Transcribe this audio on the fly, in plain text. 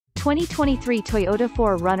2023 Toyota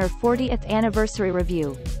 4Runner 40th Anniversary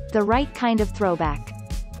Review. The right kind of throwback.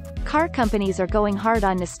 Car companies are going hard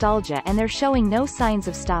on nostalgia and they're showing no signs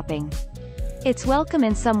of stopping. It's welcome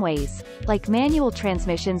in some ways, like manual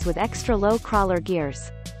transmissions with extra low crawler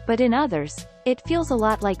gears. But in others, it feels a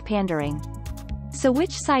lot like pandering. So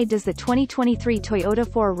which side does the 2023 Toyota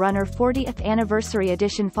 4Runner 40th Anniversary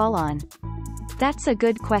Edition fall on? That's a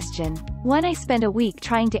good question. One I spent a week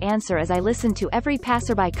trying to answer as I listened to every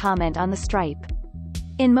passerby comment on the stripe.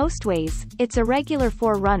 In most ways, it's a regular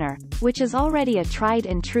 4Runner, which is already a tried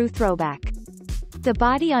and true throwback. The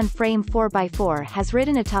body-on-frame 4x4 has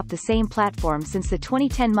ridden atop the same platform since the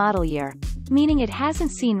 2010 model year, meaning it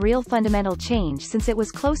hasn't seen real fundamental change since it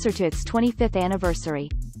was closer to its 25th anniversary.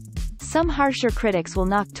 Some harsher critics will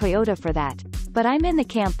knock Toyota for that, but I'm in the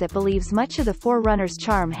camp that believes much of the 4Runner's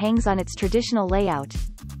charm hangs on its traditional layout.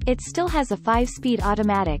 It still has a 5-speed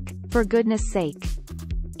automatic, for goodness sake.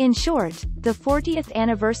 In short, the 40th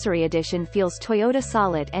Anniversary Edition feels Toyota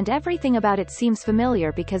solid and everything about it seems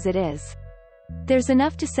familiar because it is. There's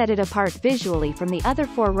enough to set it apart visually from the other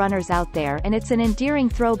 4Runners out there, and it's an endearing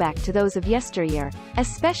throwback to those of yesteryear,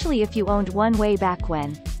 especially if you owned one way back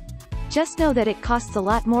when. Just know that it costs a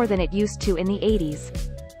lot more than it used to in the 80s.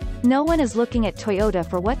 No one is looking at Toyota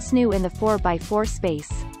for what's new in the 4x4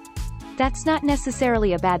 space. That's not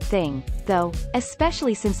necessarily a bad thing, though,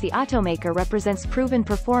 especially since the automaker represents proven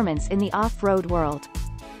performance in the off-road world.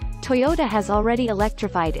 Toyota has already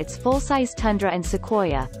electrified its full-size Tundra and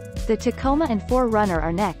Sequoia. The Tacoma and 4Runner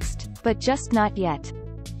are next, but just not yet.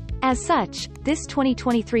 As such, this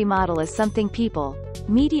 2023 model is something people,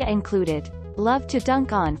 media included, love to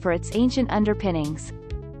dunk on for its ancient underpinnings.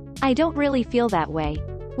 I don't really feel that way.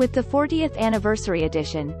 With the 40th Anniversary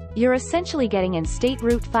Edition, you're essentially getting in State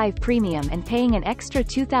Route 5 Premium and paying an extra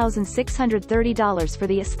 $2,630 for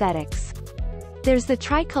the aesthetics. There's the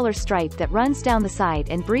tricolor stripe that runs down the side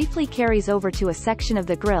and briefly carries over to a section of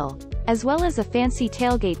the grille, as well as a fancy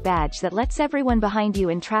tailgate badge that lets everyone behind you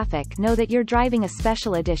in traffic know that you're driving a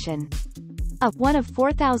special edition. A 1 of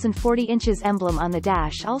 4,040 inches emblem on the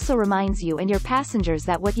dash also reminds you and your passengers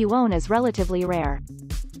that what you own is relatively rare.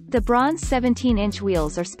 The bronze 17-inch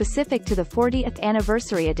wheels are specific to the 40th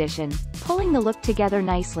Anniversary Edition, pulling the look together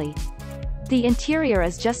nicely. The interior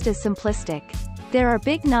is just as simplistic. There are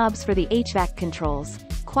big knobs for the HVAC controls,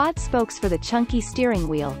 quad spokes for the chunky steering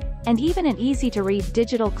wheel, and even an easy-to-read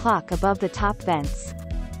digital clock above the top vents.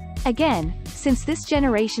 Again, since this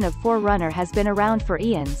generation of 4Runner has been around for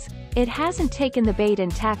eons, it hasn't taken the bait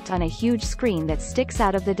intact on a huge screen that sticks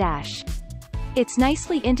out of the dash. It's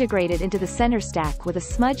nicely integrated into the center stack with a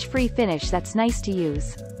smudge-free finish that's nice to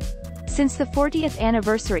use. Since the 40th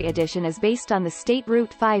Anniversary Edition is based on the State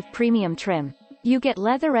Route 5 Premium trim, you get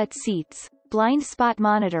leatherette seats, blind spot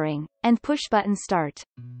monitoring, and push-button start.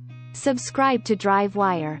 Subscribe to Drive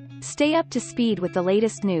Wire. Stay up to speed with the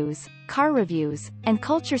latest news, car reviews, and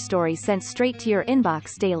culture stories sent straight to your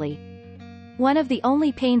inbox daily. One of the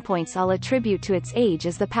only pain points I'll attribute to its age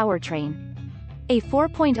is the powertrain. A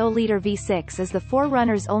 4.0-liter V6 is the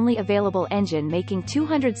 4Runner's only available engine, making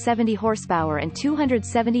 270 horsepower and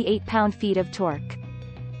 278 pound-feet of torque.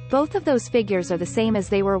 Both of those figures are the same as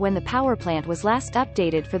they were when the power plant was last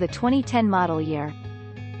updated for the 2010 model year.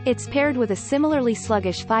 It's paired with a similarly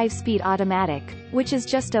sluggish 5-speed automatic, which is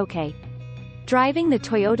just okay. Driving the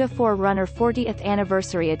Toyota 4Runner 40th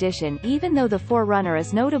Anniversary Edition, even though the 4Runner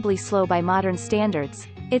is notably slow by modern standards,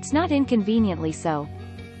 it's not inconveniently so.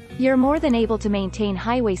 You're more than able to maintain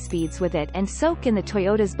highway speeds with it and soak in the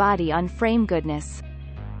Toyota's body-on-frame goodness.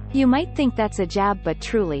 You might think that's a jab, but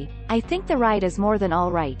truly, I think the ride is more than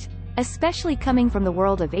all right, especially coming from the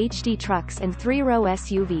world of HD trucks and 3-row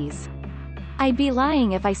SUVs. I'd be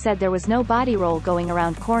lying if I said there was no body roll going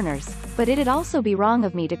around corners, but it'd also be wrong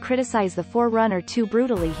of me to criticize the 4Runner too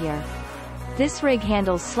brutally here. This rig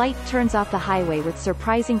handles slight turns off the highway with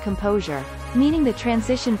surprising composure, meaning the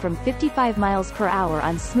transition from 55 miles per hour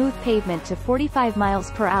on smooth pavement to 45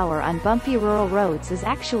 miles per hour on bumpy rural roads is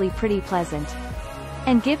actually pretty pleasant.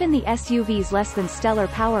 And given the SUV's less than stellar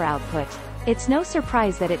power output, it's no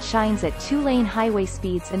surprise that it shines at 2-lane highway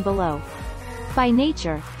speeds and below. By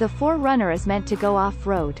nature, the 4Runner is meant to go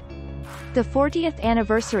off-road. The 40th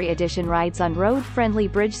Anniversary Edition rides on road-friendly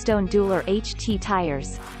Bridgestone Dueler HT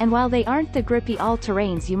tires, and while they aren't the grippy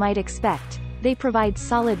all-terrains you might expect, they provide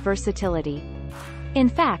solid versatility. In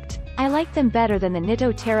fact, I like them better than the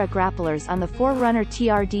Nitto Terra grapplers on the 4Runner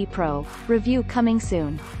TRD Pro, review coming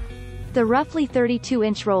soon. The roughly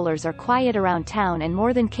 32-inch rollers are quiet around town and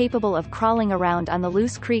more than capable of crawling around on the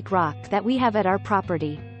loose creek rock that we have at our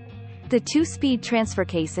property. The 2-speed transfer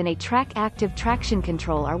case and a track-active traction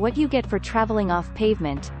control are what you get for traveling off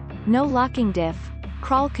pavement, No locking diff,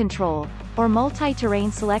 crawl control, or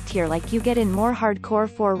multi-terrain select here like you get in more hardcore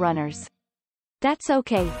 4Runners. That's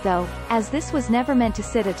okay, though, as this was never meant to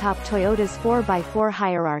sit atop Toyota's 4x4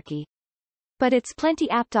 hierarchy. But it's plenty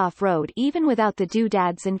apt off-road even without the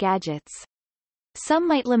doodads and gadgets. Some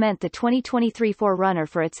might lament the 2023 4Runner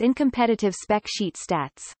for its incompetitive spec sheet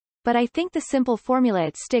stats. But I think the simple formula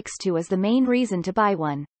it sticks to is the main reason to buy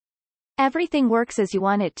one. Everything works as you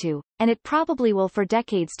want it to, and it probably will for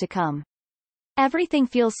decades to come. Everything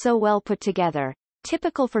feels so well put together,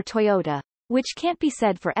 typical for Toyota, which can't be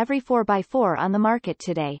said for every 4x4 on the market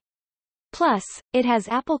today. Plus, it has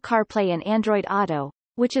Apple CarPlay and Android Auto,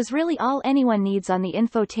 which is really all anyone needs on the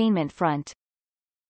infotainment front,